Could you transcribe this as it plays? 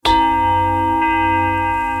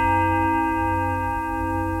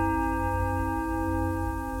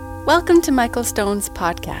Welcome to Michael Stone's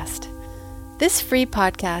podcast. This free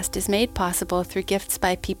podcast is made possible through gifts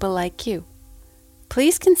by people like you.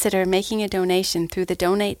 Please consider making a donation through the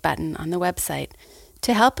donate button on the website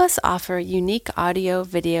to help us offer unique audio,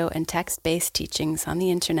 video, and text-based teachings on the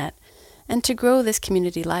internet and to grow this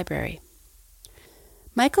community library.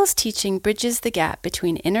 Michael's teaching bridges the gap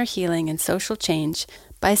between inner healing and social change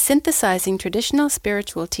by synthesizing traditional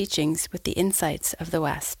spiritual teachings with the insights of the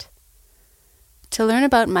West. To learn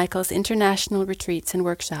about Michael's international retreats and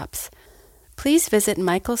workshops, please visit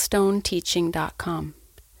michaelstoneteaching.com.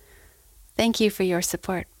 Thank you for your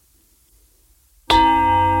support.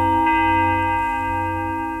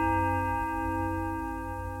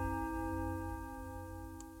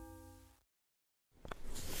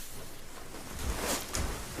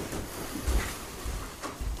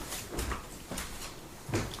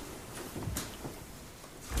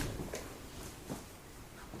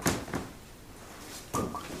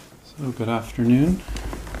 So, good afternoon,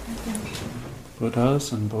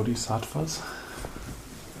 Buddhas and Bodhisattvas.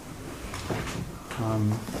 I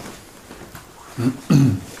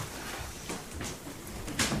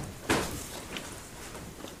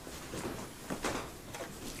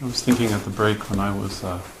was thinking at the break when I was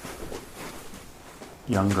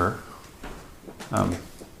younger, I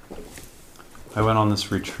went on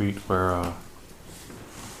this retreat where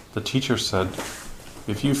the teacher said,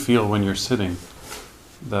 if you feel when you're sitting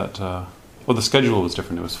that, the schedule was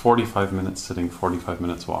different. It was 45 minutes sitting, 45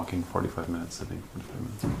 minutes walking, 45 minutes sitting, 45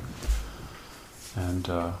 minutes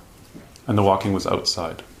walking. And the walking was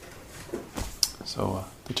outside. So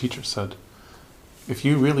the teacher said, if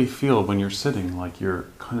you really feel when you're sitting like you're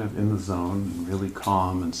kind of in the zone and really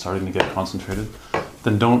calm and starting to get concentrated,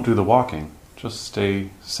 then don't do the walking. Just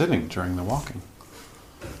stay sitting during the walking.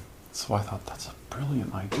 So I thought, that's a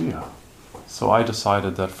brilliant idea. So I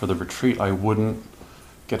decided that for the retreat I wouldn't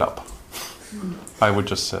get up. I would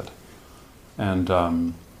just sit. And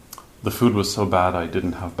the food was so bad I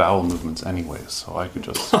didn't have bowel movements anyway, so I could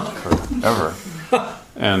just sit forever.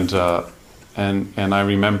 And I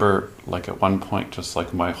remember, like at one point, just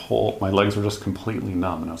like my legs were just completely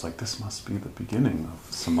numb, and I was like, this must be the beginning of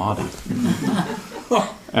samadhi.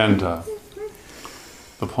 And the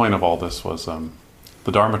point of all this was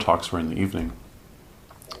the Dharma talks were in the evening,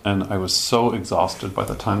 and I was so exhausted by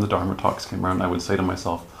the time the Dharma talks came around, I would say to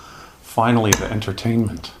myself, finally the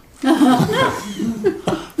entertainment.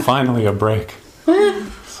 Finally a break.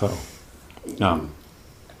 So,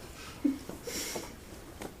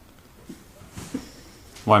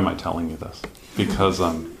 why am I telling you this? Because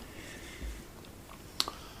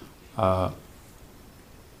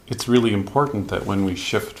it's really important that when we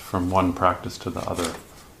shift from one practice to the other,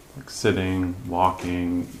 like sitting,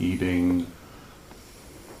 walking, eating,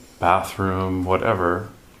 bathroom, whatever,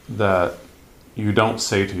 that you don't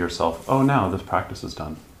say to yourself, oh, now this practice is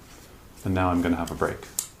done, and now I'm going to have a break.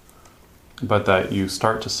 But that you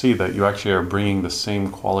start to see that you actually are bringing the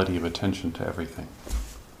same quality of attention to everything.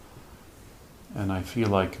 And I feel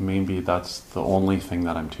like maybe that's the only thing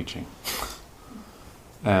that I'm teaching.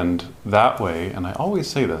 And that way, and I always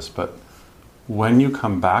say this, but when you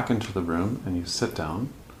come back into the room and you sit down,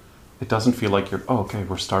 it doesn't feel like you're, okay,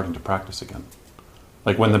 we're starting to practice again.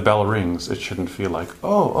 Like when the bell rings, it shouldn't feel like,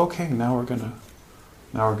 okay, now we're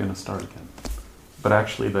gonna start again. But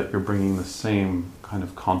actually that you're bringing the same kind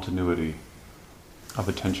of continuity of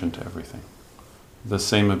attention to everything. The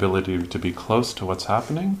same ability to be close to what's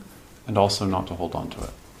happening and also not to hold on to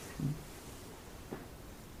it.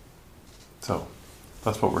 So,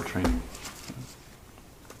 that's what we're training.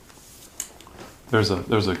 There's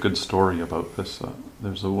a good story about this.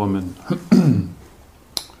 There's a woman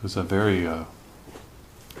who's a very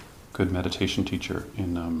good meditation teacher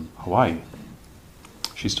in Hawaii.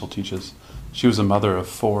 She still teaches. She was a mother of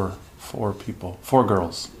four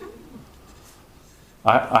girls.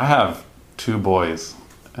 I have 2 boys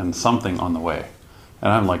and something on the way,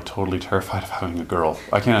 and I'm like totally terrified of having a girl.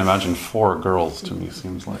 I can't imagine 4 girls. To me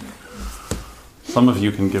seems like. Some of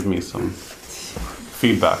you can give me some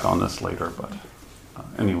feedback on this later, but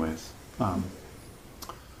anyways,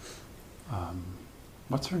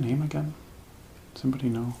 what's her name again? Somebody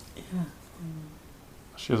know? Yeah.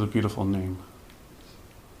 She has a beautiful name.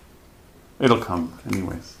 It'll come,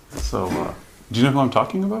 anyways. So, do you know who I'm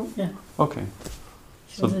talking about? Yeah. Okay.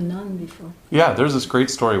 She was a nun before. Yeah, there's this great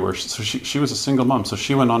story where she was a single mom, so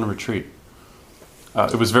she went on a retreat.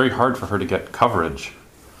 It was very hard for her to get coverage.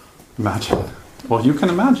 Imagine. Well, you can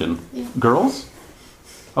imagine. Yeah. Girls?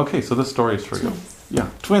 Okay, so this story is for you. Yeah,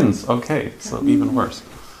 twins. Okay, so even worse.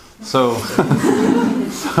 So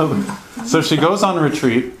she goes on a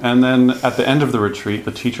retreat, and then at the end of the retreat,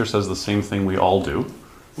 the teacher says the same thing we all do,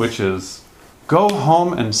 which is go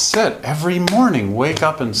home and sit every morning. Wake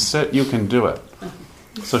up and sit. You can do it.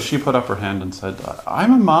 So she put up her hand and said,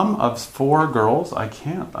 I'm a mom of 4 girls. I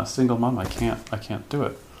can't. A single mom. I can't do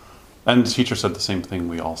it. And the teacher said the same thing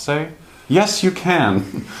we all say. Yes, you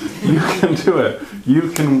can. You can do it. You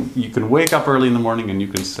can wake up early in the morning and you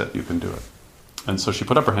can sit. You can do it. And so she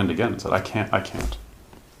put up her hand again and said, I can't.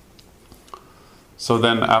 So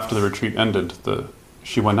then after the retreat ended,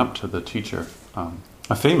 she went up to the teacher,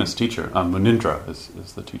 a famous teacher, Munindra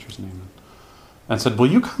is the teacher's name, and said,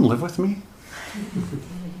 will you come live with me?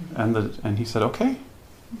 And he said, okay.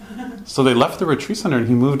 So they left the retreat center and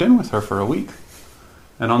he moved in with her for a week.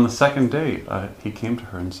 And on the second day, he came to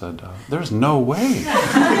her and said, there's no way.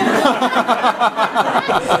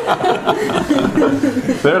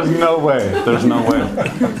 There's no way. There's no way.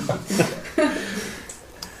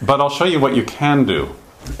 But I'll show you what you can do.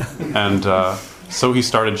 And so he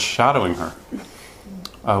started shadowing her.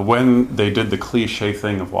 When they did the cliche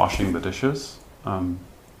thing of washing the dishes,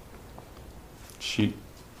 she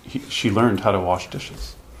learned how to wash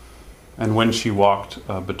dishes. And when she walked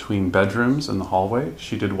between bedrooms in the hallway,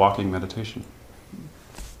 she did walking meditation.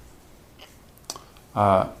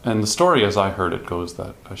 And the story, as I heard it, goes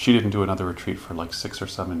that she didn't do another retreat for like 6 or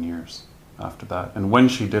 7 years after that. And when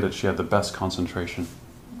she did it, she had the best concentration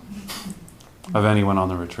of anyone on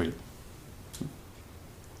the retreat.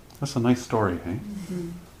 That's a nice story, hey? Mm-hmm.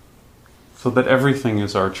 So that everything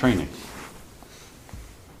is our training.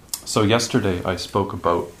 So yesterday I spoke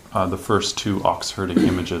about the first 2 ox herding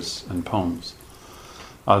images and poems.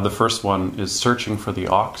 The first one is Searching for the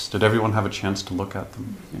Ox. Did everyone have a chance to look at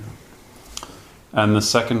them? Yeah. And the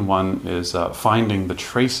second one is Finding the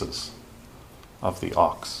Traces of the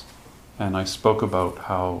Ox. And I spoke about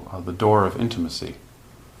how the door of intimacy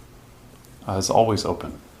is always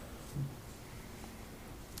open.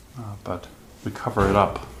 But we cover it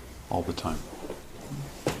up all the time.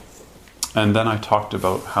 And then I talked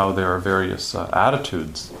about how there are various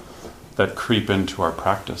attitudes that creep into our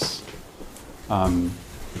practice. And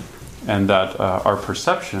that our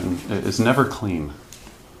perception is never clean.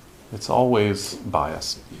 It's always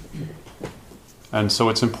biased. And so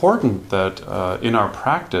it's important that in our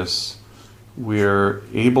practice, we're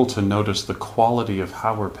able to notice the quality of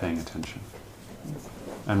how we're paying attention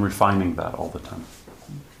and refining that all the time.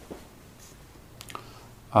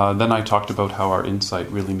 Then I talked about how our insight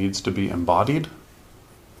really needs to be embodied.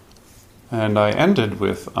 And I ended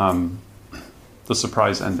with the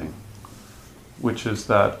surprise ending, which is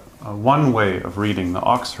that one way of reading the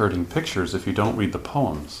ox herding pictures, if you don't read the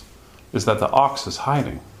poems, is that the ox is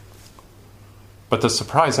hiding. But the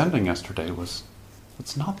surprise ending yesterday was,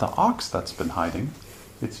 it's not the ox that's been hiding,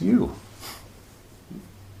 it's you.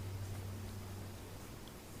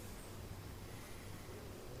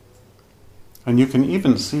 And you can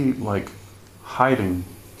even see, like, hiding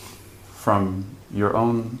from your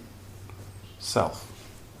own self.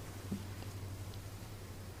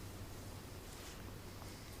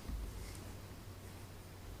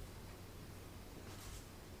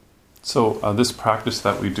 So this practice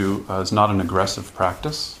that we do is not an aggressive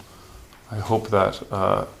practice. I hope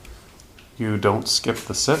that you don't skip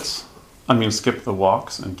the sits. Skip the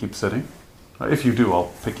walks and keep sitting. If you do,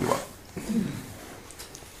 I'll pick you up.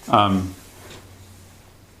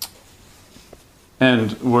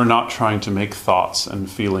 And we're not trying to make thoughts and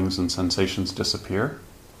feelings and sensations disappear,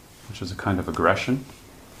 which is a kind of aggression.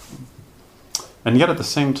 And yet at the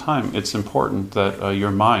same time, it's important that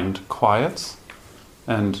your mind quiets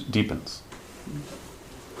and deepens.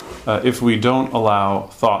 If we don't allow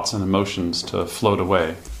thoughts and emotions to float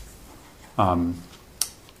away and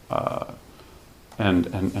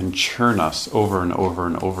churn us over and over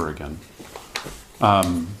and over again,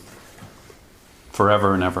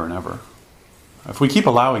 forever and ever and ever, if we keep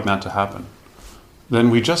allowing that to happen, then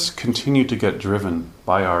we just continue to get driven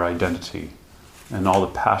by our identity and all the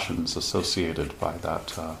passions associated by that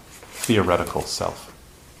theoretical self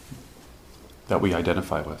that we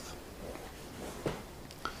identify with.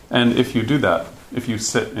 And if you do that, if you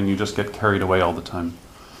sit and you just get carried away all the time,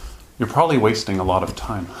 you're probably wasting a lot of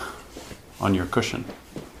time on your cushion.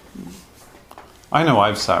 I know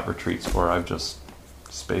I've sat retreats where I've just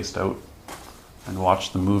spaced out and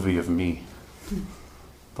watched the movie of me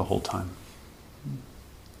the whole time.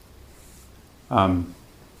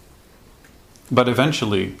 But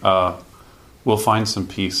eventually we'll find some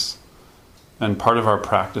peace, and part of our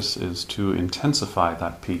practice is to intensify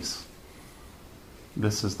that peace.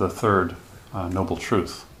 This is the third noble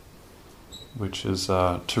truth, which is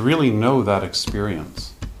to really know that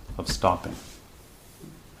experience of stopping,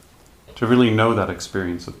 to really know that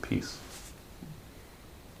experience of peace.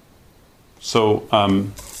 So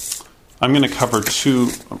I'm going to cover 2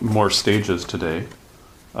 more stages today.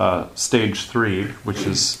 Stage 3, which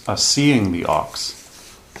is seeing the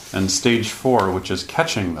ox, and stage 4, which is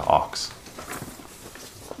catching the ox.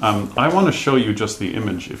 I want to show you just the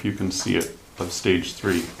image, if you can see it, of stage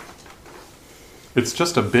 3. It's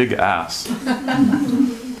just a big ass.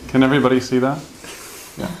 Can everybody see that?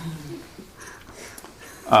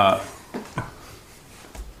 Yeah.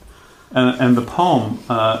 And the poem,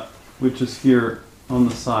 which is here on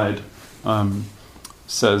the side,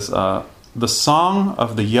 says, "The Song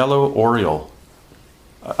of the Yellow Oriole."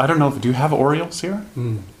 I don't know, do you have orioles here?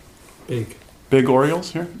 Big. Big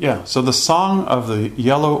orioles here? Yeah. So the song of the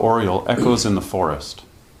yellow oriole echoes in the forest.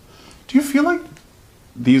 Do you feel like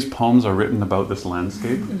these poems are written about this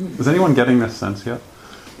landscape? Is anyone getting this sense yet?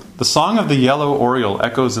 The song of the yellow oriole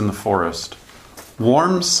echoes in the forest.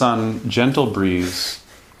 Warm sun, gentle breeze,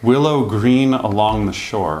 willow green along the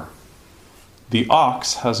shore. The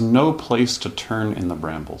ox has no place to turn in the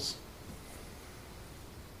brambles.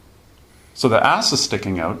 So the ass is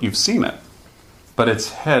sticking out, you've seen it, but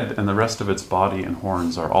its head and the rest of its body and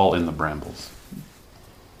horns are all in the brambles.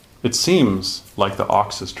 It seems like the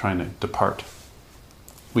ox is trying to depart.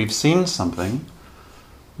 We've seen something,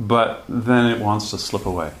 but then it wants to slip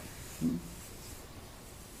away.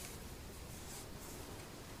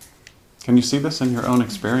 Can you see this in your own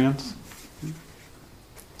experience?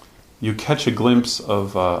 You catch a glimpse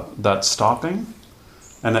of that stopping,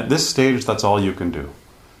 and at this stage, that's all you can do.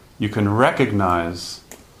 You can recognize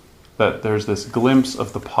that there's this glimpse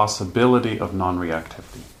of the possibility of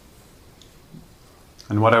non-reactivity.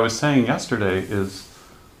 And what I was saying yesterday is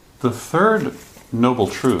the third noble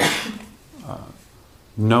truth,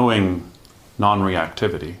 knowing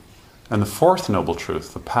non-reactivity, and the fourth noble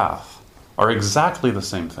truth, the path, are exactly the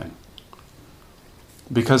same thing.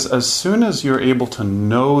 Because as soon as you're able to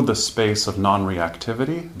know the space of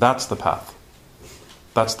non-reactivity, that's the path.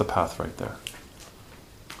 That's the path right there.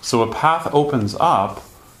 So a path opens up,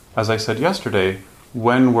 as I said yesterday,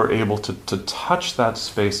 when we're able to touch that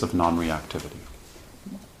space of non-reactivity.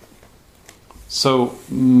 So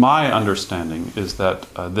my understanding is that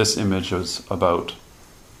this image is about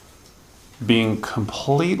being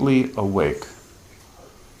completely awake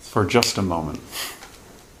for just a moment.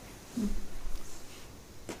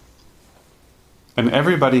 And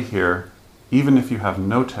everybody here, even if you have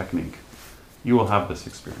no technique, you will have this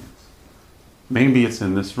experience. Maybe it's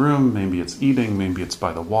in this room, maybe it's eating, maybe it's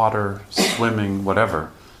by the water, swimming,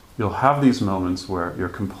 whatever. You'll have these moments where you're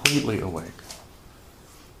completely awake.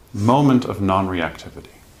 Moment of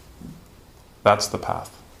non-reactivity. That's the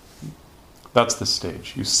path. That's the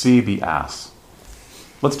stage. You see the ass.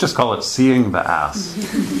 Let's just call it seeing the ass.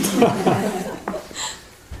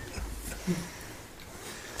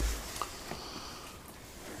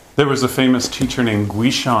 There was a famous teacher named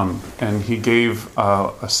Guishan, and he gave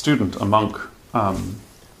a student, a monk, a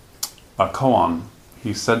koan.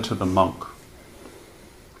 He said to the monk,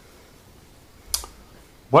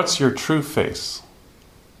 "What's your true face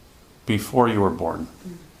before you were born?"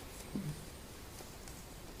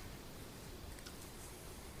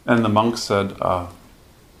 And the monk said,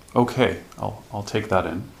 "Okay, I'll take that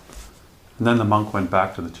in." And then the monk went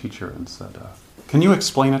back to the teacher and said, "Can you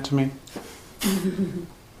explain it to me?"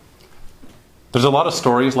 There's a lot of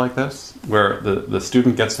stories like this where the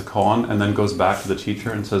student gets the koan and then goes back to the teacher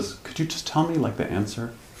and says, "Could you just tell me like the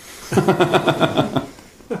answer?"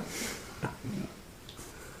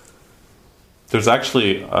 There's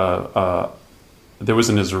actually there was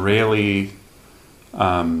an Israeli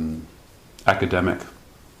academic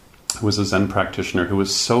who was a Zen practitioner who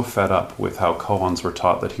was so fed up with how koans were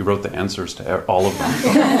taught that he wrote the answers to all of them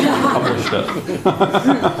and published it.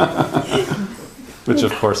 Which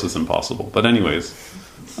of course is impossible. But anyways,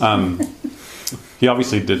 he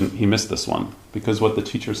obviously he missed this one, because what the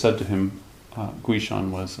teacher said to him,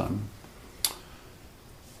 Guishan, was,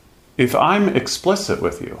 if I'm explicit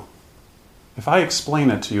with you, if I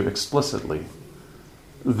explain it to you explicitly,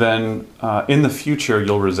 then in the future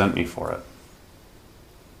you'll resent me for it.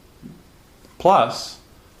 Plus,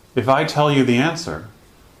 if I tell you the answer,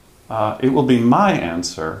 it will be my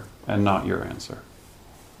answer and not your answer.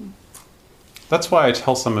 That's why I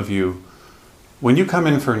tell some of you, when you come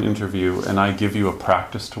in for an interview and I give you a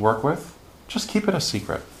practice to work with, just keep it a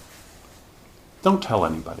secret. Don't tell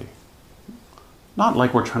anybody. Not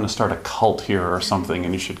like we're trying to start a cult here or something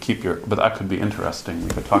and you should keep but that could be interesting.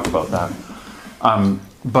 We could talk about that.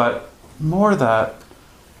 But more that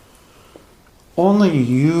only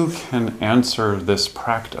you can answer this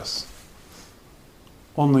practice.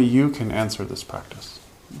 Only you can answer this practice.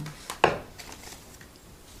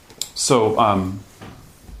 So,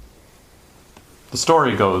 the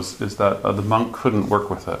story goes is that the monk couldn't work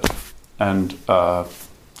with it and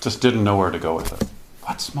just didn't know where to go with it.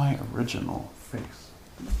 What's my original face?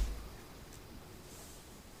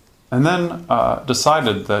 And then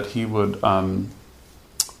decided that he would,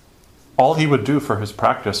 all he would do for his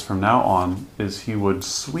practice from now on is he would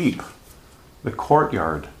sweep the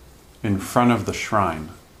courtyard in front of the shrine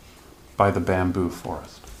by the bamboo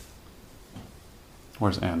forest.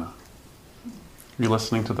 Where's Anna? Are you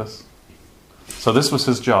listening to this? So this was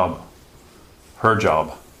his job, her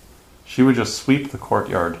job. She would just sweep the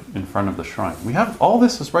courtyard in front of the shrine. We have, all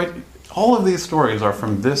this is right, all of these stories are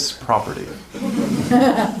from this property.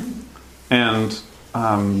 And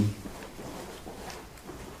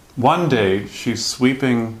one day she's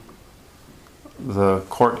sweeping the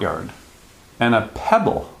courtyard and a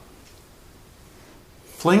pebble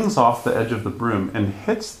flings off the edge of the broom and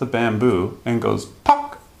hits the bamboo and goes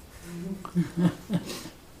pock.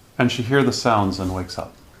 And she hears the sounds and wakes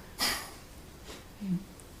up.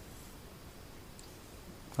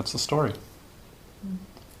 That's the story.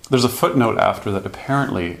 There's a footnote after that.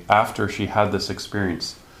 Apparently, after she had this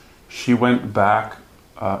experience, she went back,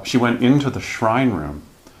 she went into the shrine room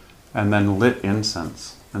and then lit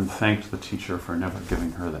incense and thanked the teacher for never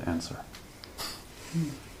giving her the answer.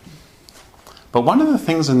 But one of the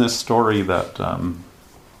things in this story that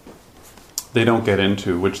they don't get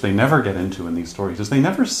into, which they never get into in these stories, is they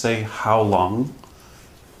never say how long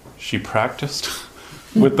she practiced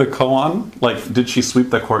with the koan. Like, did she sweep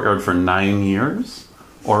the courtyard for 9 years?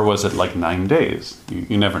 Or was it like 9 days?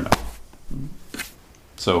 You never know.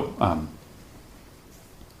 So,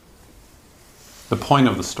 the point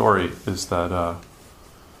of the story is that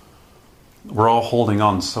we're all holding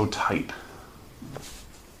on so tight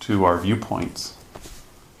to our viewpoints.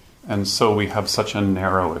 And so we have such a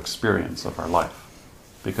narrow experience of our life.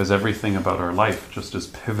 Because everything about our life just is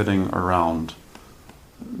pivoting around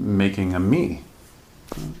making a me.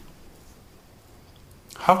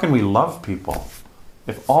 How can we love people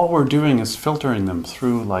if all we're doing is filtering them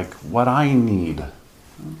through like what I need?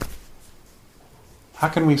 How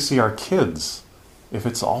can we see our kids if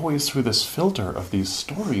it's always through this filter of these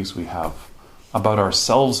stories we have about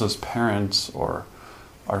ourselves as parents or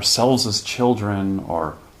ourselves as children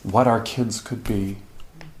or what our kids could be?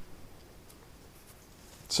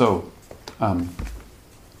 So,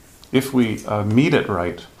 if we meet it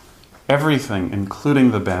right, everything,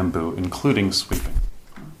 including the bamboo, including sweeping,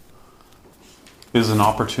 is an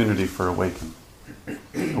opportunity for awakening.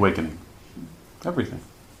 Everything.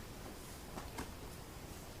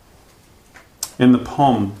 In the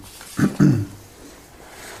poem,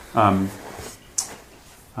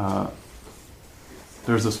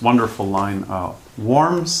 there's this wonderful line,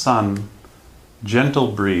 warm sun, gentle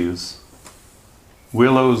breeze,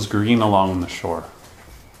 willows green along the shore.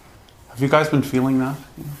 Have you guys been feeling that?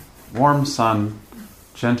 Warm sun,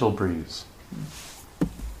 gentle breeze.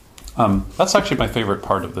 That's actually my favorite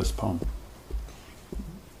part of this poem.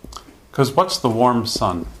 Because what's the warm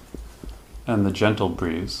sun and the gentle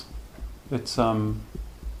breeze? It's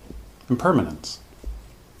impermanence.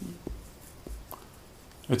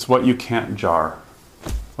 It's what you can't jar,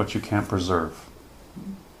 what you can't preserve.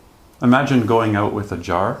 Imagine going out with a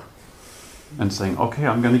jar and saying, okay,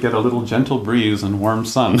 I'm going to get a little gentle breeze and warm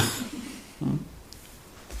sun.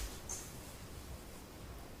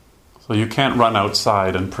 So you can't run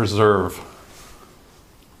outside and preserve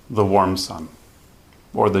the warm sun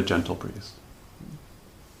or the gentle breeze.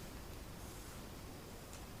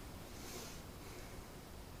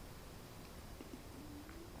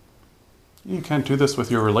 You can't do this with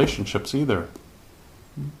your relationships either.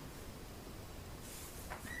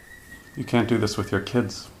 You can't do this with your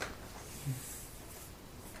kids.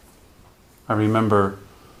 I remember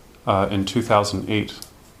in 2008,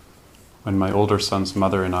 when my older son's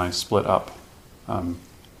mother and I split up,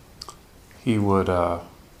 he would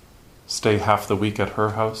stay half the week at her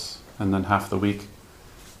house and then half the week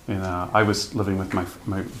I was living with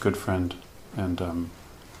my good friend, and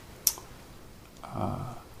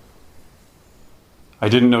I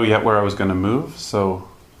didn't know yet where I was going to move, so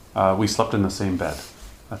we slept in the same bed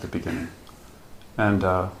at the beginning.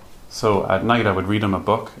 And so at night I would read him a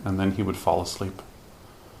book and then he would fall asleep.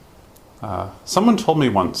 Someone told me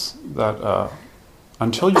once that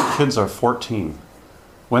until your kids are 14,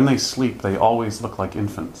 when they sleep, they always look like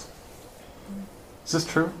infants. Is this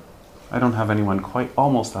true? I don't have anyone quite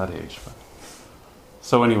almost that age. But.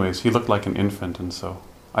 So anyways, he looked like an infant, and so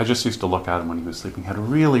I just used to look at him when he was sleeping. He had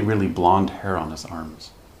really, really blonde hair on his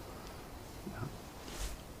arms. Yeah.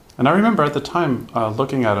 And I remember at the time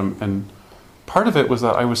looking at him, and part of it was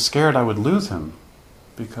that I was scared I would lose him,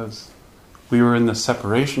 because we were in this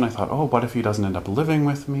separation, I thought, oh, what if he doesn't end up living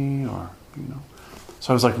with me?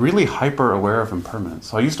 So I was like really hyper aware of impermanence.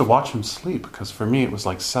 So I used to watch him sleep because for me it was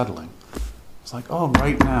like settling. It's like, oh,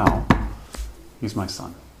 right now, he's my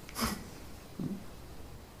son.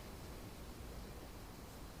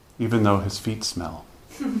 Even though his feet smell.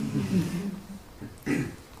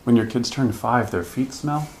 When your kids turn 5, their feet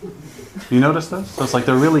smell. You notice this? So it's like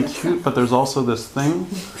they're really cute, but there's also this thing.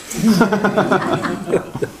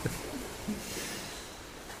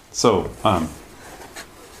 So,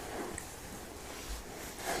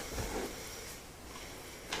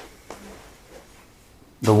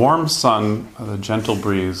 the warm sun, the gentle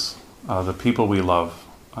breeze, the people we love,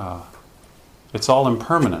 it's all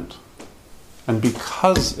impermanent. And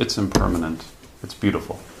because it's impermanent, it's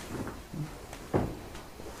beautiful.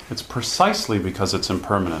 It's precisely because it's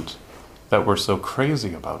impermanent that we're so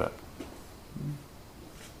crazy about it.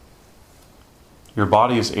 Your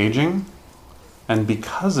body is aging, and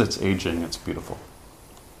because it's aging, it's beautiful.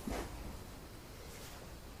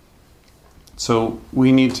 So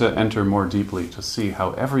we need to enter more deeply to see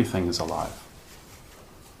how everything is alive.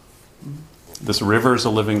 This river is a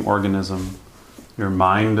living organism. Your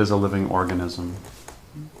mind is a living organism.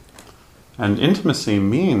 And intimacy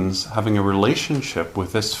means having a relationship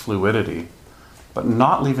with this fluidity, but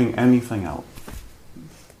not leaving anything out,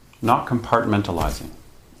 not compartmentalizing.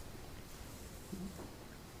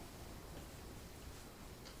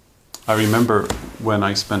 I remember when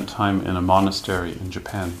I spent time in a monastery in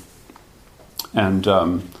Japan, and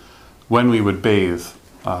when we would bathe,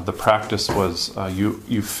 the practice was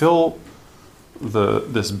you fill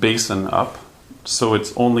this basin up so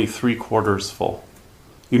it's only 3/4 full.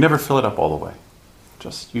 You never fill it up all the way.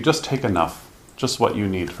 You just take enough, just what you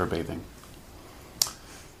need for bathing.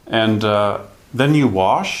 And then you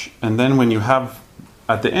wash, and then when you have,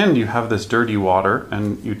 at the end you have this dirty water,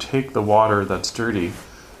 and you take the water that's dirty,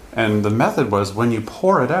 and the method was when you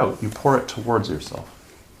pour it out, you pour it towards yourself.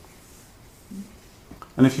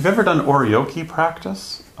 And if you've ever done oryoki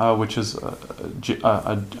practice, which is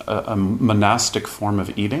a monastic form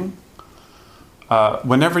of eating,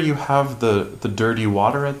 whenever you have the dirty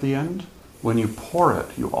water at the end, when you pour it,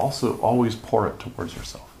 you also always pour it towards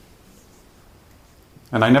yourself.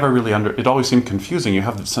 And I never really it always seemed confusing.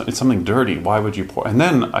 It's something dirty, why would you pour? And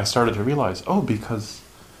then I started to realize, because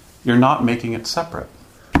you're not making it separate.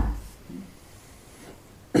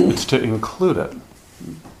 It's to include it.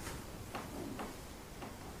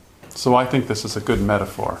 So I think this is a good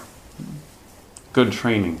metaphor, good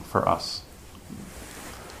training for us.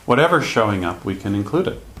 Whatever's showing up, we can include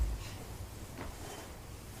it.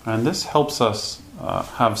 And this helps us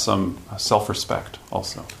have some self-respect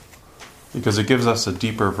also, because it gives us a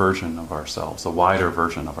deeper version of ourselves, a wider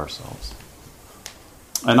version of ourselves.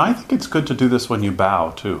 And I think it's good to do this when you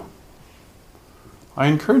bow too. I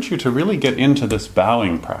encourage you to really get into this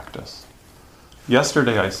bowing practice.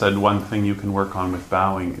 Yesterday I said one thing you can work on with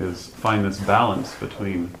bowing is find this balance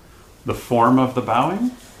between the form of the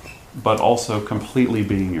bowing, but also completely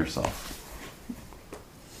being yourself.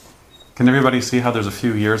 Can everybody see how there's a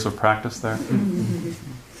few years of practice there?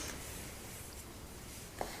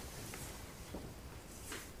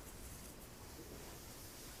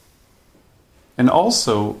 And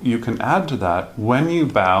also, you can add to that, when you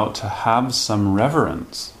bow, to have some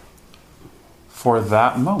reverence for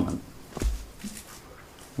that moment.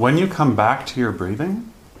 When you come back to your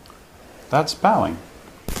breathing, that's bowing.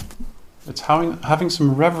 It's having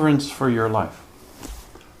some reverence for your life.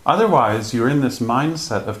 Otherwise, you're in this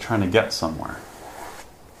mindset of trying to get somewhere.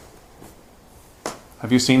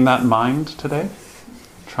 Have you seen that mind today?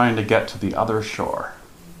 Trying to get to the other shore.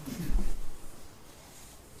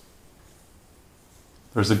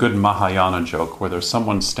 There's a good Mahayana joke where there's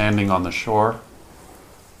someone standing on the shore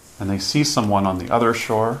and they see someone on the other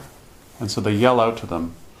shore, and so they yell out to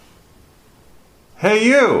them, "Hey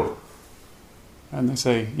you!" And they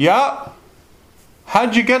say, "Yeah?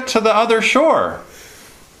 How'd you get to the other shore?"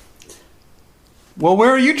 "Well,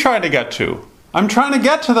 where are you trying to get to?" "I'm trying to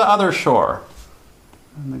get to the other shore."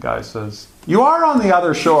 And the guy says, "You are on the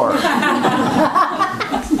other shore."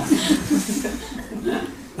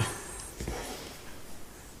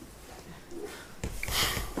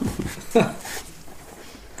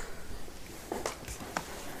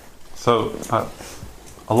 So,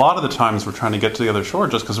 a lot of the times we're trying to get to the other shore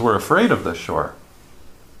just because we're afraid of this shore.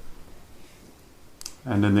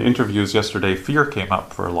 And in the interviews yesterday, fear came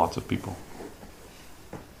up for lots of people.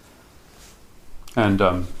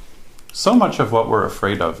 And so much of what we're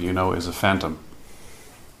afraid of, is a phantom.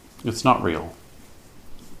 It's not real.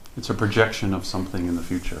 It's a projection of something in the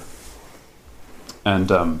future.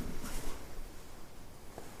 And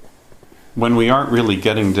when we aren't really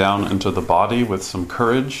getting down into the body with some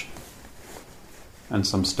courage and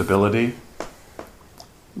some stability,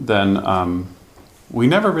 then we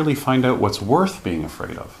never really find out what's worth being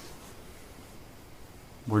afraid of.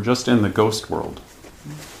 We're just in the ghost world.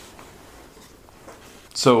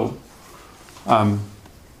 So,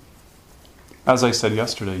 as I said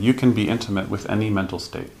yesterday, you can be intimate with any mental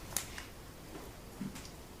state.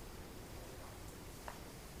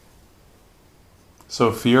 So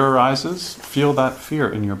if fear arises, feel that fear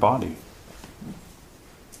in your body.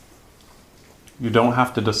 You don't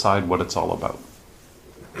have to decide what it's all about.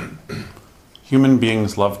 Human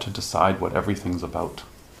beings love to decide what everything's about.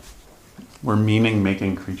 We're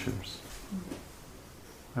meaning-making creatures.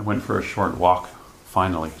 I went for a short walk,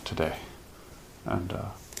 finally, today, and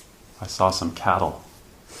I saw some cattle,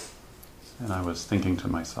 and I was thinking to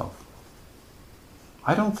myself,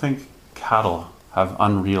 I don't think cattle have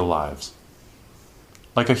unreal lives.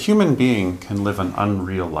 Like a human being can live an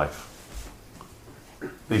unreal life.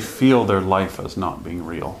 They feel their life as not being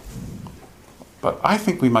real. But I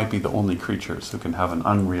think we might be the only creatures who can have an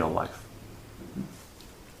unreal life.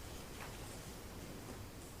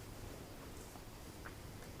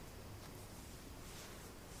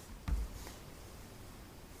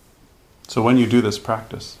 So when you do this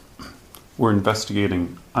practice, we're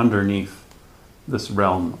investigating underneath this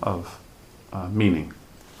realm of meaning.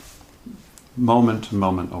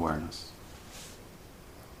 Moment-to-moment awareness.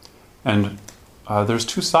 And there's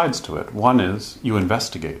two sides to it. One is you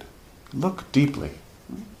investigate. Look deeply.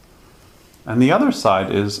 And the other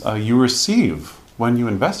side is you receive, when you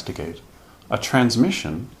investigate, a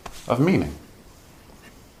transmission of meaning.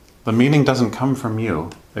 The meaning doesn't come from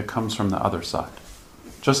you, it comes from the other side.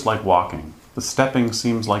 Just like walking. The stepping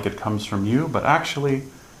seems like it comes from you, but actually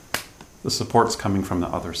the support's coming from the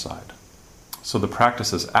other side. So the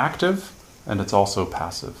practice is active, and it's also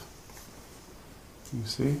passive. You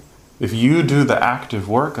see? If you do the active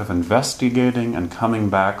work of investigating and coming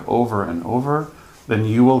back over and over, then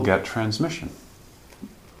you will get transmission.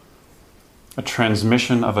 A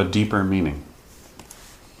transmission of a deeper meaning.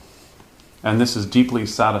 And this is deeply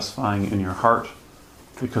satisfying in your heart,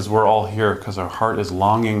 because we're all here because our heart is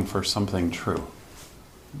longing for something true.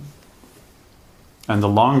 And the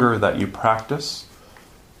longer that you practice,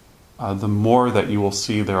 the more that you will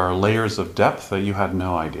see there are layers of depth that you had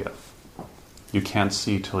no idea. You can't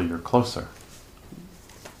see till you're closer.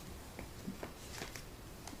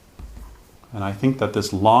 And I think that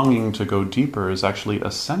this longing to go deeper is actually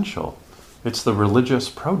essential. It's the religious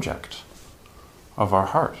project of our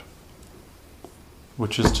heart,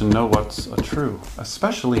 which is to know what's true.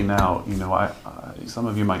 Especially now, some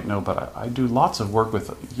of you might know, but I do lots of work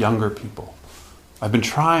with younger people. I've been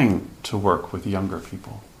trying to work with younger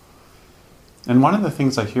people. And one of the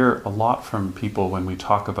things I hear a lot from people when we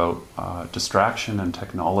talk about distraction and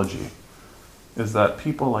technology is that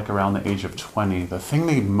people like around the age of 20, the thing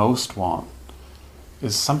they most want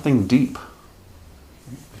is something deep.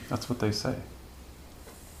 That's what they say.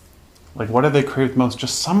 Like, what do they crave most?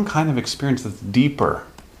 Just some kind of experience that's deeper.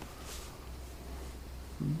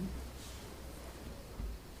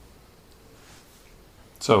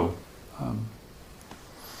 So,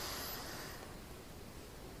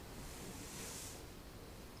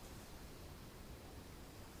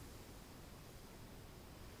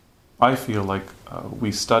 I feel like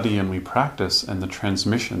we study and we practice, and the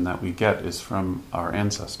transmission that we get is from our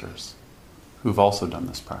ancestors who've also done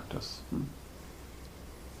this practice.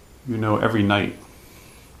 Every night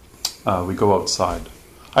we go outside.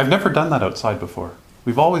 I've never done that outside before.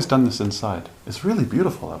 We've always done this inside. It's really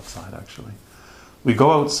beautiful outside, actually. We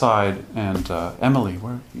go outside, and Emily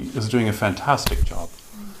is doing a fantastic job.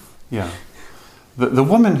 Yeah. The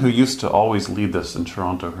woman who used to always lead this in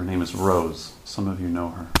Toronto, her name is Rose. Some of you know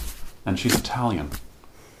her. And she's Italian.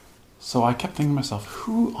 So I kept thinking to myself,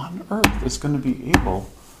 who on earth is going to be able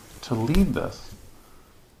to lead this?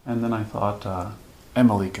 And then I thought,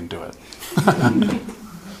 Emily can do it.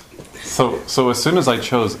 So as soon as I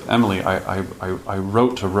chose Emily, I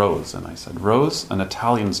wrote to Rose and I said, Rose, an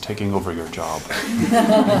Italian's taking over your job.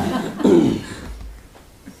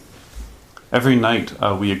 Every night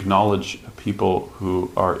we acknowledge people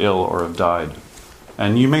who are ill or have died.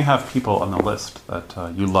 And you may have people on the list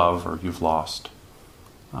that you love or you've lost.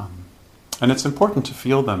 And it's important to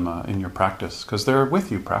feel them in your practice, because they're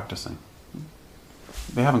with you practicing.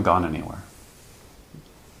 They haven't gone anywhere.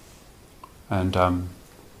 And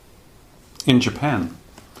in Japan,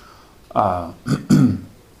 you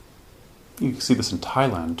can see this in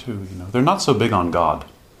Thailand too. They're not so big on God,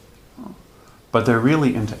 but they're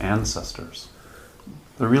really into ancestors.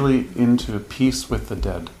 They're really into peace with the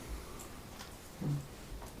dead.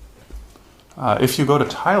 If you go to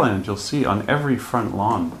Thailand, you'll see on every front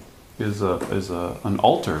lawn is an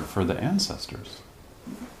altar for the ancestors.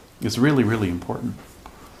 It's really, really important.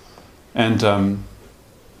 And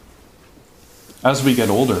as we get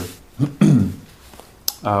older,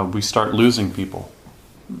 we start losing people.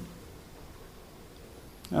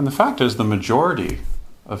 And the fact is, the majority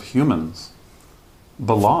of humans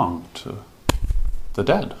belong to the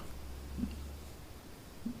dead.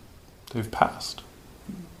 They've passed.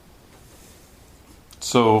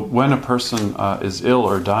 So when a person is ill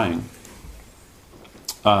or dying,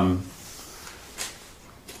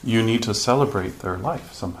 you need to celebrate their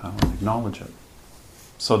life somehow and acknowledge it.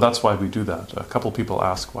 So that's why we do that. A couple people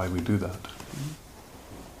ask why we do that.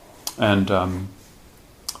 And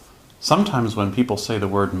sometimes when people say the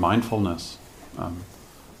word mindfulness,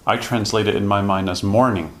 I translate it in my mind as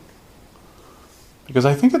mourning, because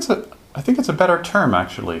I think it's a better term,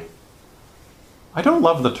 actually. I don't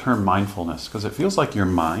love the term mindfulness because it feels like your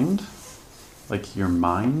mind. Like your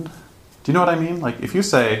mind. Do you know what I mean? Like if you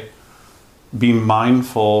say, be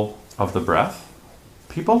mindful of the breath,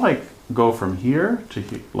 people like go from here to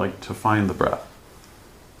here, like to find the breath.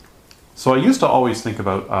 So I used to always think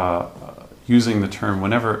about using the term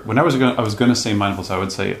whenever I was going to say mindfulness,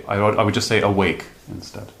 I would just say awake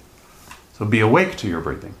instead. So be awake to your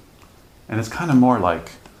breathing, and it's kind of more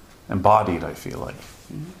like embodied, I feel like.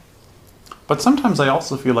 But sometimes I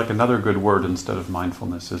also feel like another good word instead of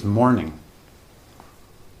mindfulness is mourning,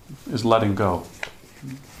 is letting go.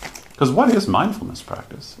 Because what is mindfulness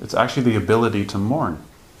practice? It's actually the ability to mourn.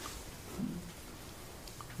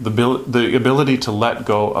 The ability to let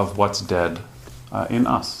go of what's dead in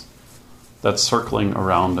us, that's circling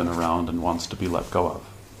around and wants to be let go of.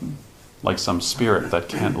 Like some spirit that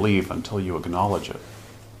can't leave until you acknowledge it.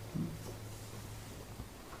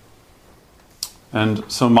 And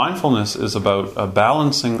so mindfulness is about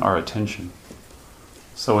balancing our attention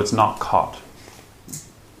so it's not caught.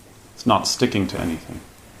 It's not sticking to anything.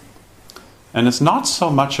 And it's not so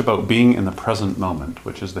much about being in the present moment,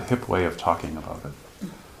 which is the hip way of talking about it.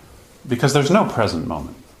 Because there's no present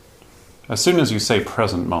moment. As soon as you say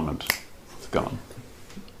present moment, it's gone.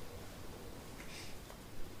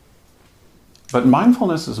 But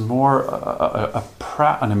mindfulness is more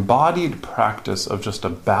an embodied practice of just a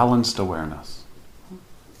balanced awareness.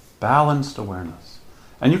 Balanced awareness.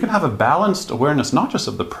 And you can have a balanced awareness not just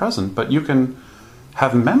of the present, but you can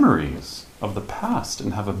have memories of the past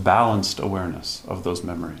and have a balanced awareness of those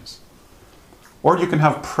memories. Or you can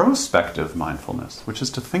have prospective mindfulness, which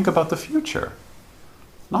is to think about the future.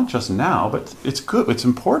 Not just now, but it's good. It's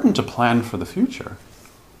important to plan for the future.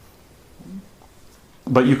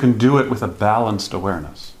 But you can do it with a balanced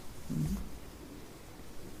awareness.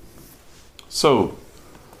 So,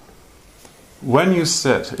 when you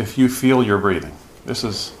sit, if you feel your breathing, this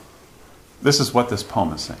is what this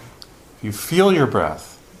poem is saying. If you feel your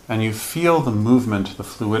breath and you feel the movement, the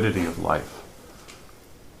fluidity of life,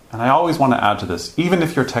 and I always want to add to this, even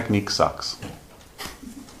if your technique sucks,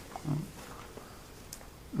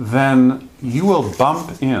 then you will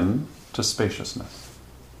bump into spaciousness.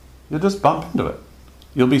 You'll just bump into it.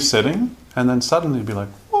 You'll be sitting, and then suddenly you'll be like,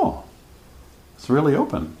 oh, it's really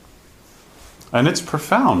open. And it's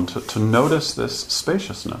profound to notice this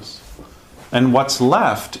spaciousness. And what's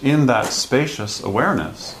left in that spacious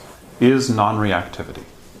awareness is non-reactivity.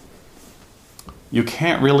 You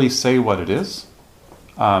can't really say what it is.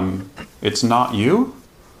 It's not you,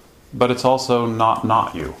 but it's also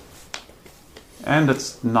not you. And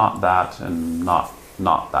it's not that and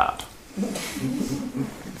not that.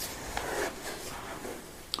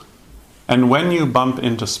 And when you bump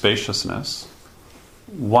into spaciousness,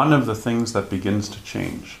 one of the things that begins to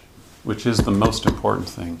change, which is the most important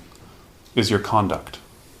thing, is your conduct.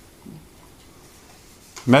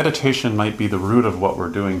 Meditation might be the root of what we're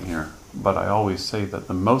doing here, but I always say that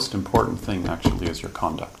the most important thing actually is your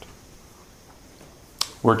conduct.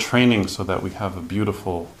 We're training so that we have a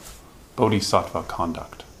beautiful bodhisattva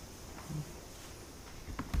conduct.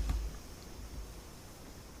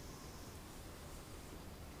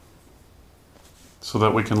 So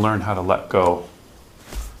that we can learn how to let go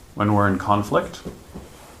when we're in conflict,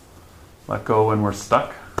 let go when we're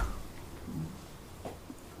stuck,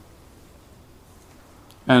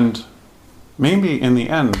 and maybe in the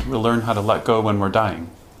end we'll learn how to let go when we're dying.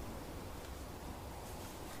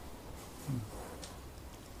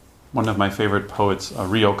 One of my favorite poets,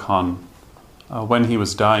 Ryokan, when he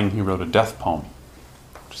was dying, he wrote a death poem,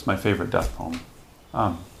 which is my favorite death poem.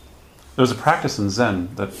 There's a practice in Zen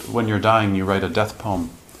that when you're dying, you write a death poem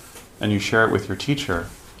and you share it with your teacher,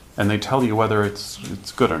 and they tell you whether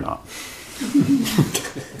it's good or not.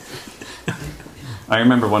 I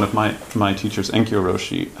remember one of my teachers, Enkyo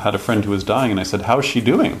Roshi, had a friend who was dying, and I said, "How's she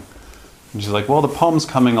doing?" And she's like, "Well, the poem's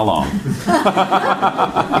coming along."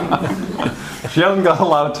 She hasn't got a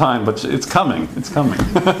lot of time, but it's coming. It's coming.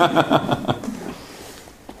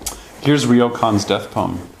 Here's Ryokan's death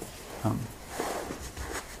poem.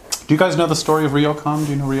 Do you guys know the story of Ryokan?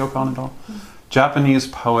 Do you know Ryokan at all? Japanese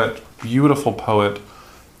poet, beautiful poet,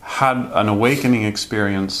 had an awakening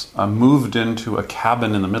experience, moved into a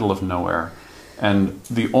cabin in the middle of nowhere, and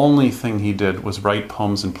the only thing he did was write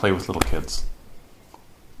poems and play with little kids.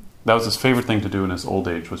 That was his favorite thing to do in his old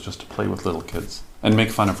age, was just to play with little kids and make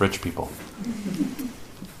fun of rich people.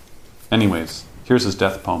 Anyways, here's his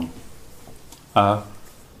death poem.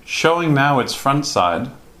 Showing now its front side,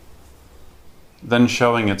 then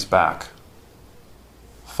showing its back.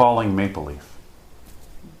 Falling maple leaf.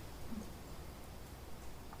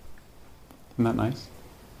 Isn't that nice?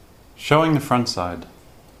 Showing the front side,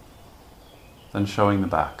 then showing the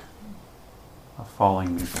back. A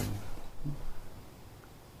falling maple leaf.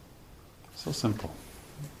 So simple.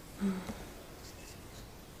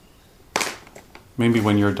 Maybe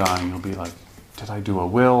when you're dying, you'll be like, did I do a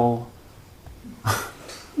will?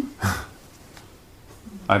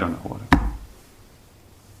 I don't know what.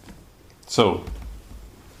 So,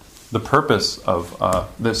 the purpose of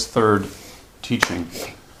this third teaching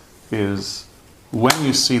is when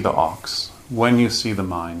you see the ox, when you see the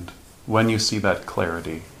mind, when you see that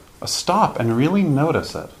clarity, stop and really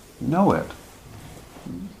notice it. Know it.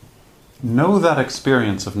 Know that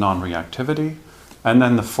experience of non-reactivity. And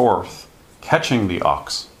then the fourth, catching the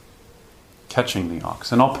ox. Catching the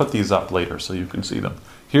ox. And I'll put these up later so you can see them.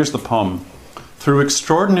 Here's the poem. Through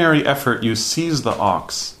extraordinary effort you seize the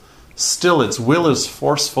ox. Still its will is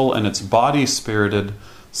forceful and its body spirited.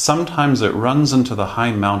 Sometimes it runs into the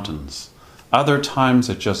high mountains. Other times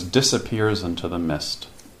it just disappears into the mist.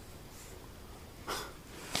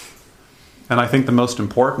 And I think the most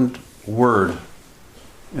important word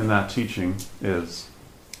in that teaching is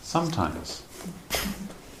sometimes.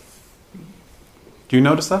 Do you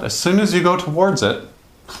notice that? As soon as you go towards it,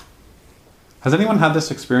 has anyone had this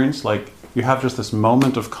experience? Like, you have just this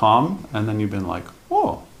moment of calm, and then you've been like,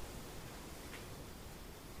 oh,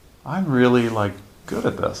 I'm really, like, good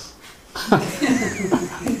at this.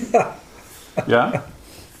 Yeah?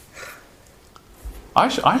 I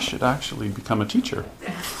should actually become a teacher.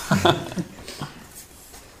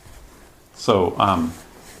 So,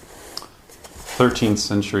 13th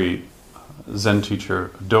century Zen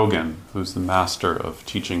teacher Dogen, who's the master of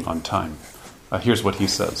teaching on time, here's what he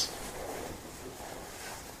says.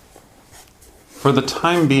 For the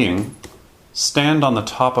time being, stand on the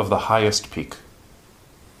top of the highest peak.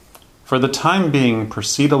 For the time being,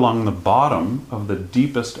 proceed along the bottom of the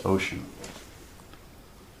deepest ocean.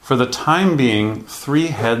 For the time being, 3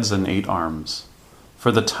 heads and 8 arms.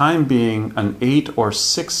 For the time being, an 8 or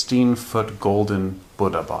 16-foot golden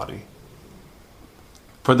Buddha body.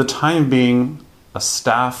 For the time being, a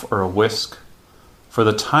staff or a whisk. For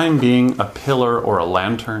the time being, a pillar or a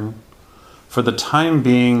lantern. For the time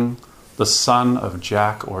being, the son of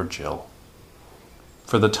Jack or Jill.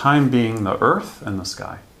 For the time being, the earth and the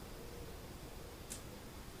sky.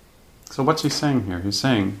 So what's he saying here? He's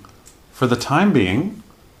saying, for the time being,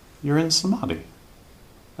 you're in samadhi.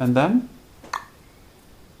 And then,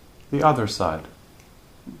 the other side.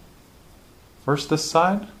 First this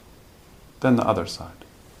side, then the other side.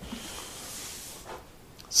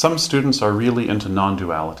 Some students are really into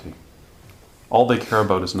non-duality. All they care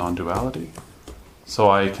about is non-duality. So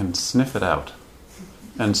I can sniff it out.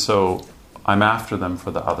 And so I'm after them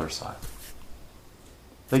for the other side.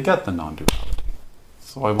 They get the non-duality.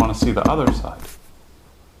 So I want to see the other side.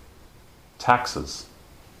 Taxes.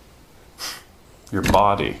 Your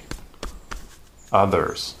body.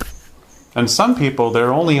 Others. And some people,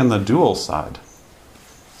 they're only in the dual side.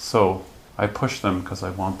 So I push them because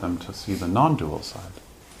I want them to see the non-dual side.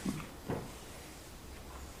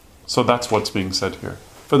 So that's what's being said here.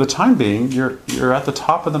 For the time being, you're at the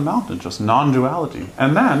top of the mountain, just non-duality.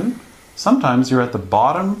 And then, sometimes you're at the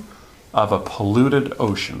bottom of a polluted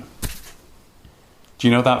ocean. Do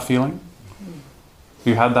you know that feeling?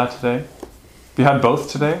 You had that today? You had both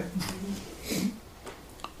today?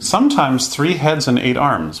 Sometimes 3 heads and 8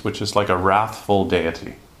 arms, which is like a wrathful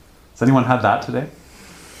deity. Has anyone had that today?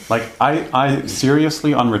 Like, I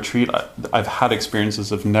seriously, on retreat, I've had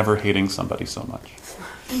experiences of never hating somebody so much.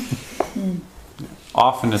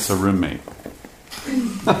 Often it's a roommate.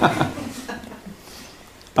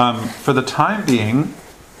 For the time being,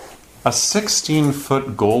 a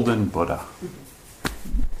 16-foot golden Buddha.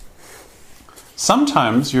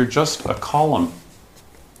 Sometimes you're just a column,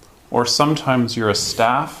 or sometimes you're a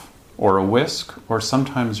staff, or a whisk, or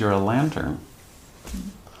sometimes you're a lantern.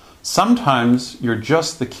 Sometimes you're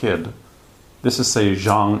just the kid. This is, say,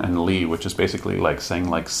 Jean and Lee, which is basically like saying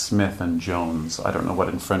like Smith and Jones. I don't know what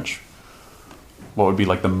in French, what would be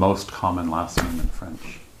like the most common last name in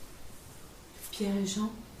French. Pierre et Jean.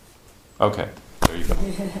 Okay, there you go.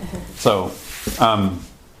 So,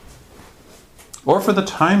 or for the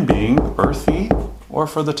time being, earthy, or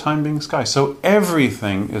for the time being, sky. So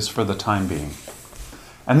everything is for the time being.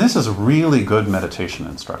 And this is really good meditation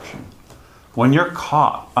instruction. When you're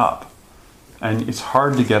caught up and it's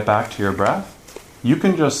hard to get back to your breath, you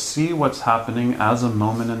can just see what's happening as a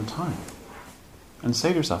moment in time. And say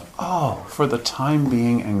to yourself, oh, for the time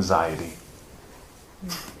being, anxiety.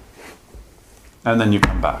 And then you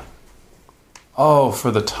come back. Oh,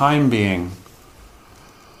 for the time being,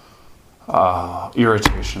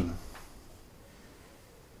 irritation.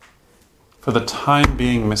 For the time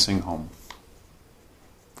being, missing home.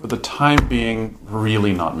 For the time being,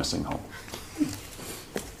 really not missing home.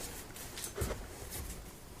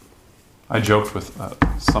 I joked with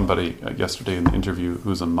somebody yesterday in the interview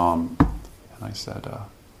who's a mom, and I said,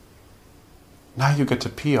 now you get to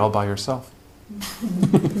pee all by yourself.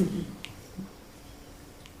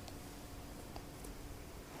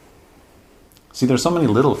 See, there's so many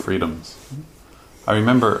little freedoms. I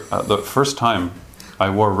remember the first time I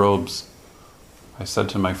wore robes, I said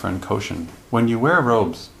to my friend Koshin, when you wear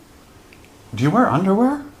robes, do you wear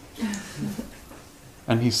underwear?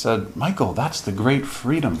 And he said, Michael, that's the great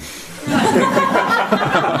freedom.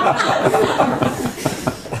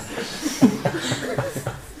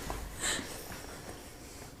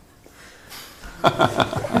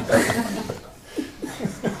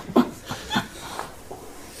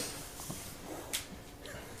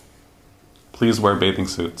 Please wear bathing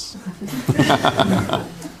suits.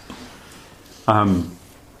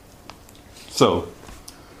 So,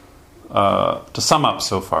 to sum up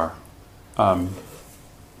so far,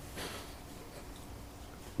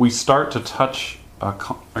 we start to touch...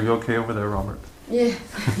 are you okay over there, Robert? Yeah.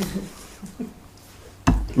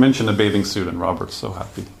 Mention a bathing suit and Robert's so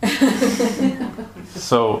happy.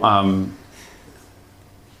 So,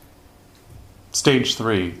 stage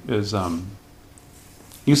 3 is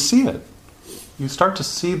you see it. You start to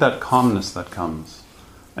see that calmness that comes.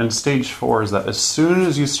 And stage 4 is that as soon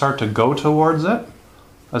as you start to go towards it,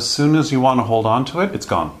 as soon as you want to hold on to it, it's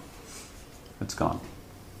gone. It's gone.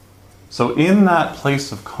 So in that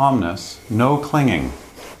place of calmness, no clinging.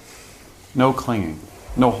 No clinging.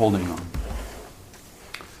 No holding on.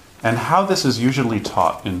 And how this is usually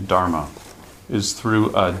taught in Dharma is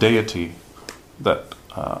through a deity that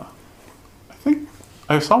I think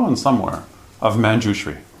I saw one somewhere of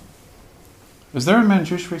Manjushri. Is there a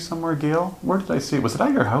Manjushri somewhere, Gail? Where did I see it? Was it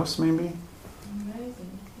at your house, maybe? Maybe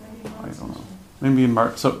I don't know. Maybe in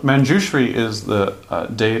March. So Manjushri is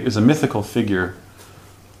is a mythical figure.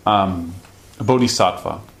 A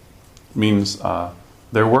bodhisattva means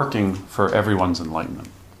they're working for everyone's enlightenment.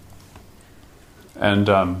 And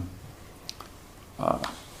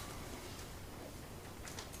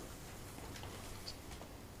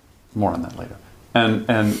more on that later. And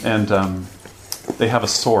they have a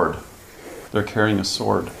sword. They're carrying a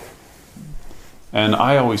sword. And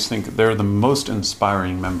I always think they're the most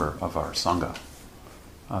inspiring member of our Sangha,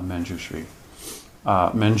 Manjushri.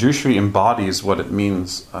 Manjushri embodies what it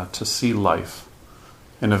means to see life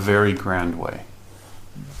in a very grand way.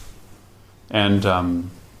 And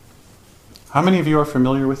how many of you are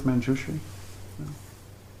familiar with Manjushri?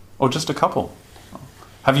 Oh, just a couple.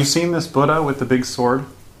 Have you seen this Buddha with the big sword?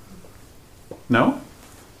 No?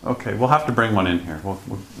 Okay, we'll have to bring one in here.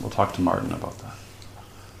 We'll talk to Martin about that.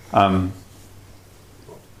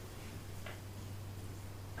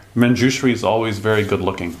 Manjushri is always very good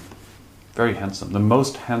looking, very handsome. The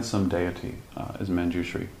most handsome deity is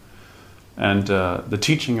Manjushri. And the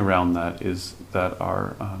teaching around that is that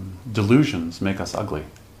our delusions make us ugly.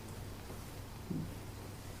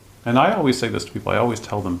 And I always say this to people. I always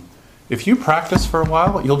tell them, if you practice for a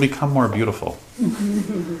while, you'll become more beautiful.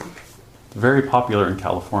 Very popular in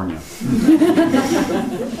California.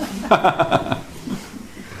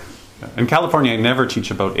 In California, I never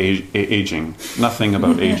teach about aging. Nothing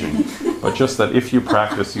about aging. But just that if you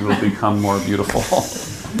practice, you will become more beautiful.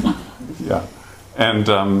 Yeah.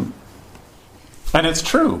 And it's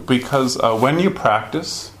true, because when you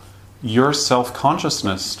practice, your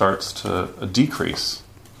self-consciousness starts to decrease.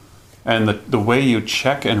 And the way you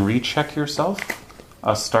check and recheck yourself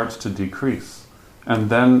starts to decrease. And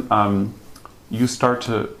then you start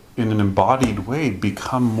to, in an embodied way,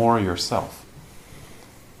 become more yourself.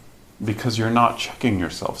 Because you're not checking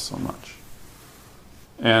yourself so much.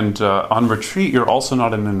 And on retreat, you're also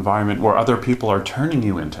not in an environment where other people are turning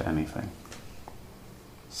you into anything.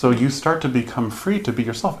 So you start to become free to be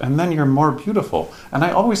yourself, and then you're more beautiful. And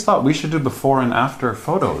I always thought we should do before and after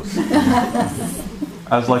photos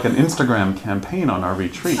as like an Instagram campaign on our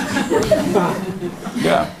retreat.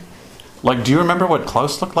 Yeah. Like, do you remember what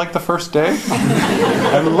Klaus looked like the first day?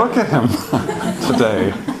 And look at him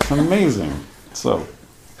today. It's amazing. So...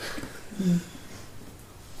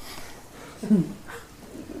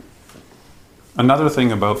 Another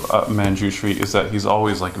thing about Manjushri is that he's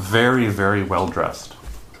always like very, very well dressed.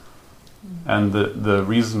 And the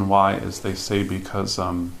reason why is they say because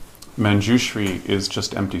Manjushri is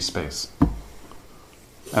just empty space.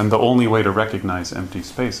 And the only way to recognize empty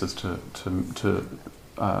space is to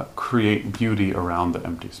create beauty around the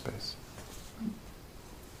empty space.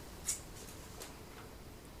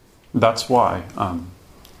 That's why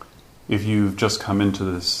if you've just come into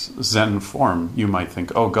this Zen form, you might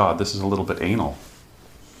think, oh God, this is a little bit anal.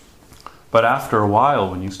 But after a while,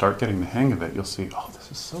 when you start getting the hang of it, you'll see, oh,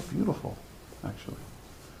 this is so beautiful, actually.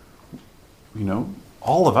 You know,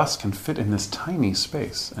 all of us can fit in this tiny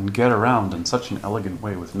space and get around in such an elegant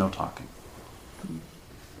way with no talking.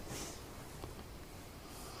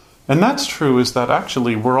 And that's true, is that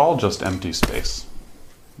actually we're all just empty space.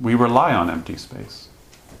 We rely on empty space.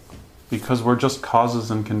 Because we're just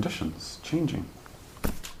causes and conditions changing.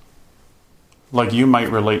 Like you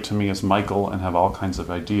might relate to me as Michael and have all kinds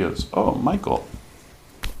of ideas. Oh, Michael.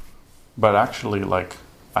 But actually, like,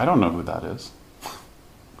 I don't know who that is.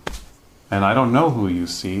 And I don't know who you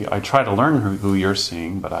see. I try to learn who you're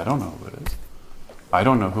seeing, but I don't know who it is. I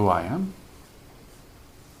don't know who I am.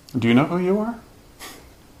 Do you know who you are?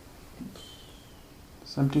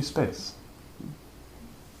 It's empty space.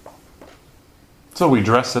 So we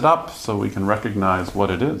dress it up so we can recognize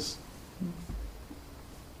what it is.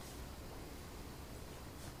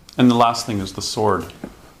 And the last thing is the sword.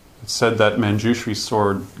 It's said that Manjushri's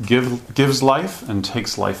sword gives life and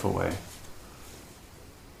takes life away.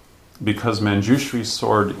 Because Manjushri's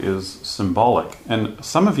sword is symbolic. And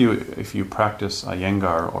some of you, if you practice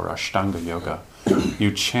Iyengar or Ashtanga Yoga,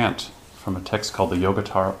 you chant from a text called the Yoga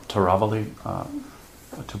Taravali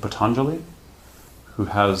to Patanjali, who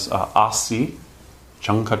has Asi,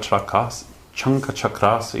 Chankachakrasi,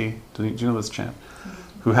 do you know this chant?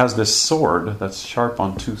 Who has this sword that's sharp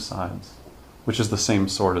on two sides, which is the same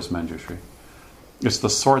sword as Manjushri. It's the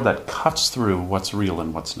sword that cuts through what's real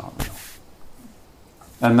and what's not real.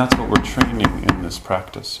 And that's what we're training in this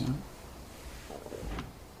practice. You know?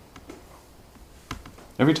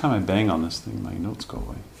 Every time I bang on this thing, my notes go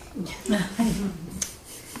away.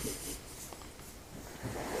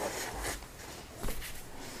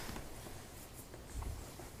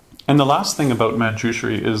 And the last thing about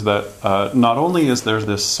Manjushri is that not only is there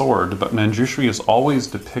this sword, but Manjushri is always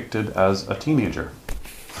depicted as a teenager.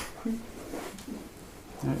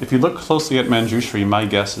 If you look closely at Manjushri, my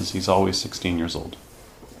guess is he's always 16 years old.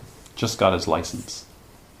 Just got his license.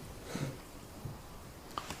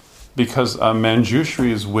 Because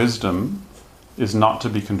Manjushri's wisdom is not to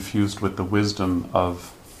be confused with the wisdom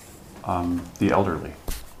of the elderly.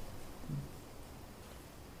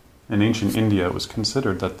 In ancient India, it was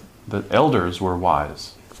considered that the elders were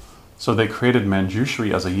wise. So they created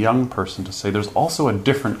Manjushri as a young person to say there's also a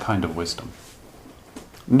different kind of wisdom.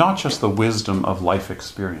 Not just the wisdom of life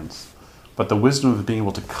experience, but the wisdom of being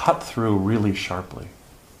able to cut through really sharply.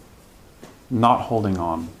 Not holding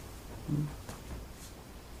on.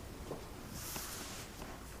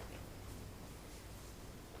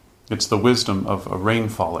 It's the wisdom of a rain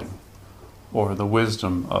falling, or the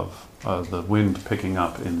wisdom of the wind picking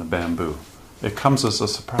up in the bamboo. It comes as a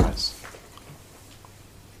surprise.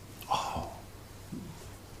 Oh.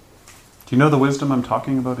 Do you know the wisdom I'm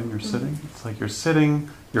talking about in your sitting? It's like you're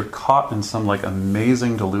sitting, you're caught in some like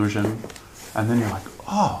amazing delusion, and then you're like,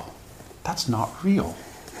 oh, that's not real.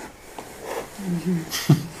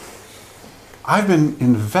 I've been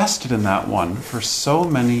invested in that one for so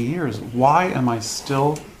many years. Why am I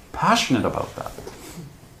still passionate about that?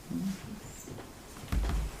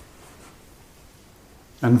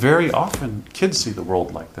 And very often, kids see the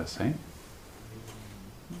world like this, eh?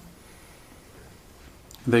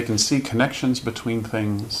 They can see connections between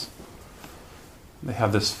things. They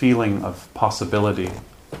have this feeling of possibility.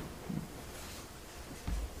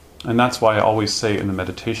 And that's why I always say in the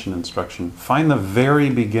meditation instruction, find the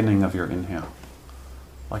very beginning of your inhale.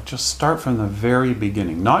 Like just start from the very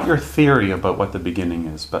beginning. Not your theory about what the beginning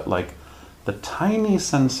is, but like the tiny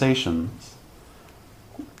sensations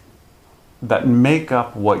that make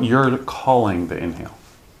up what you're calling the inhale,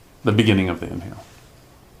 the beginning of the inhale.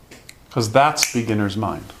 Because that's beginner's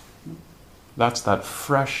mind. That's that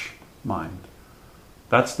fresh mind.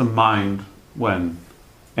 That's the mind when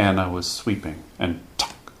Anna was sweeping and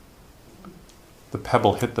tuck, the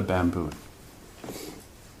pebble hit the bamboo.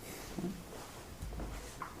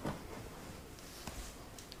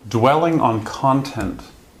 Dwelling on content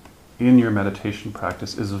in your meditation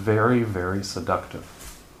practice is very, very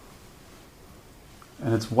seductive.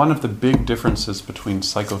 And it's one of the big differences between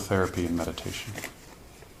psychotherapy and meditation.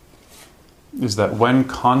 Is that when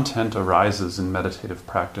content arises in meditative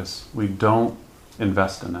practice, we don't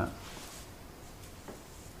invest in it.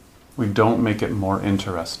 We don't make it more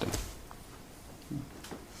interesting.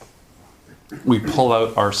 We pull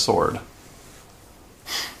out our sword.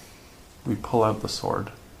 We pull out the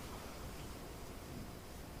sword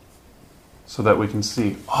so that we can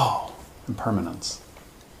see, oh, impermanence.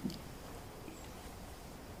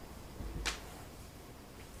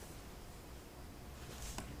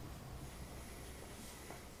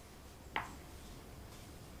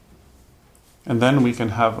 And then we can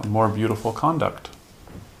have a more beautiful conduct.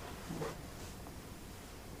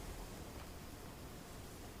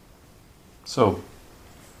 So,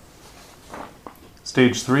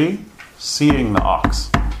 stage 3, seeing the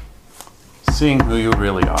ox. Seeing who you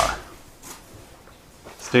really are.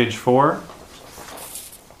 Stage 4,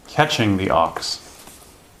 catching the ox.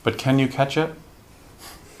 But can you catch it?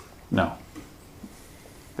 No.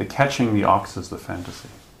 The catching the ox is the fantasy.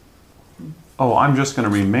 Oh, I'm just going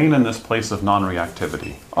to remain in this place of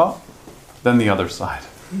non-reactivity. Oh, then the other side.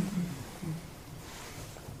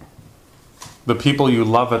 The people you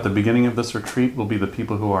love at the beginning of this retreat will be the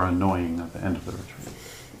people who are annoying at the end of the retreat.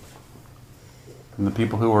 And the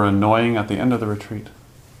people who are annoying at the end of the retreat,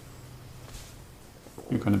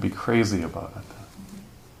 you're going to be crazy about it.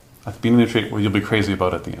 At the beginning of the retreat, well, you'll be crazy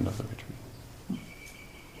about at the end of the retreat.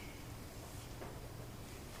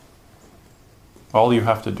 All you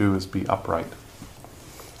have to do is be upright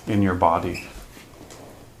in your body.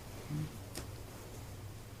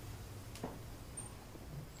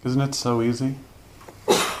 Isn't it so easy?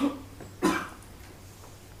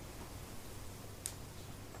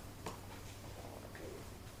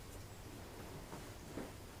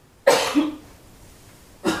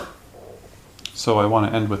 So I want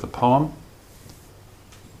to end with a poem.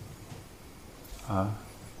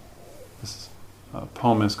 This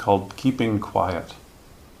poem is called Keeping Quiet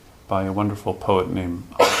by a wonderful poet named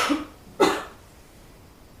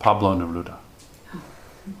Pablo Neruda.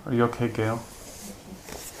 Are you okay, Gail?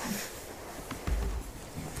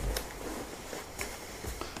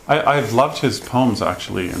 I've loved his poems,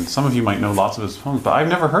 actually, and some of you might know lots of his poems, but I've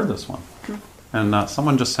never heard this one. And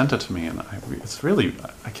someone just sent it to me, and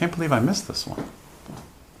I can't believe I missed this one.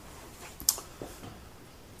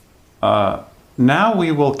 Now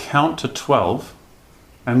we will count to 12,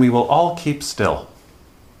 and we will all keep still.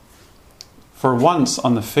 For once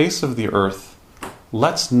on the face of the earth,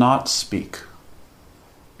 let's not speak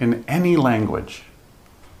in any language,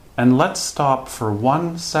 and let's stop for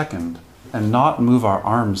 1 second and not move our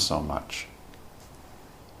arms so much.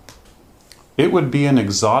 It would be an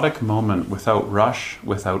exotic moment without rush,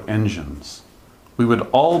 without engines. We would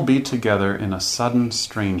all be together in a sudden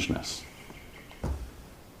strangeness.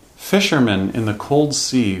 Fishermen in the cold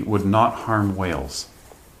sea would not harm whales.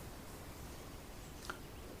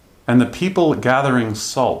 And the people gathering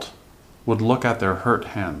salt would look at their hurt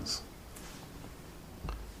hands.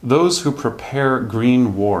 Those who prepare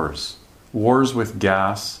green wars, wars with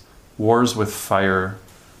gas, wars with fire,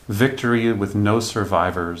 victory with no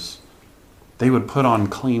survivors, they would put on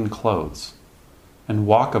clean clothes and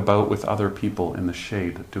walk about with other people in the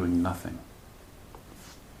shade doing nothing.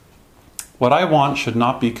 What I want should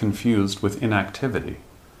not be confused with inactivity.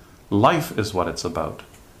 Life is what it's about.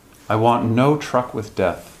 I want no truck with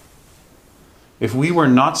death. If we were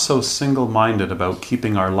not so single-minded about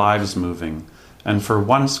keeping our lives moving and for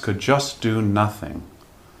once could just do nothing,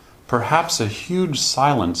 perhaps a huge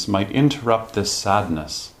silence might interrupt this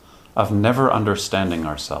sadness of never understanding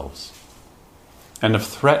ourselves and of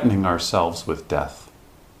threatening ourselves with death.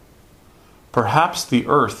 Perhaps the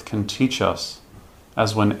earth can teach us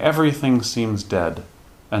as when everything seems dead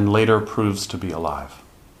and later proves to be alive.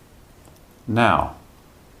 Now,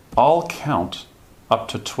 I'll count up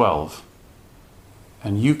to 12,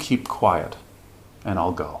 and you keep quiet, and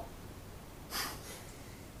I'll go.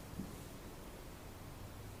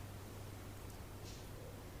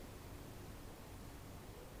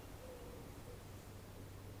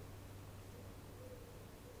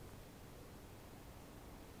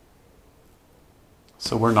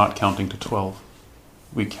 So we're not counting to 12.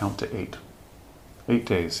 We count to 8. 8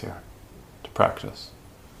 days here to practice.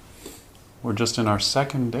 We're just in our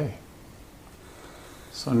second day.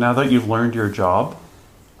 So now that you've learned your job,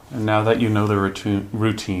 and now that you know the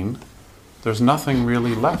routine, there's nothing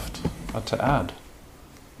really left to add.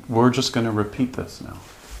 We're just going to repeat this now.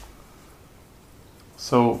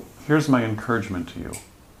 So here's my encouragement to you.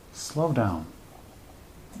 Slow down.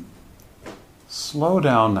 Slow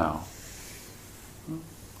down now.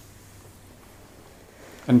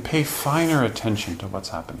 And pay finer attention to what's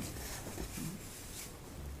happening.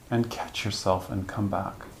 And catch yourself and come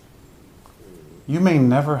back. You may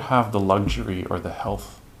never have the luxury or the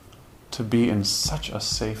health to be in such a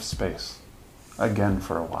safe space again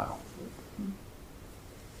for a while.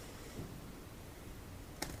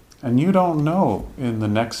 And you don't know in the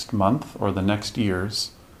next month or the next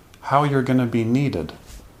years how you're going to be needed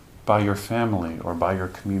by your family or by your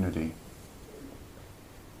community.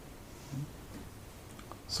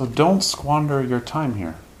 So don't squander your time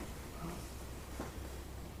here.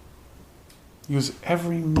 Use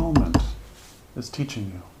every moment as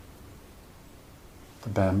teaching you. The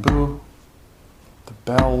bamboo, the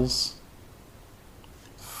bells,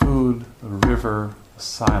 food, the river, the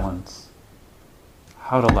silence.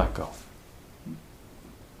 How to let go.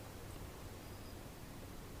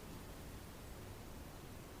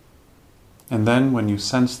 And then when you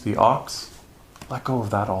sense the ox, let go of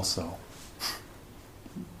that also.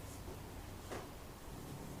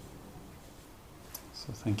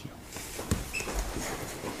 So thank you.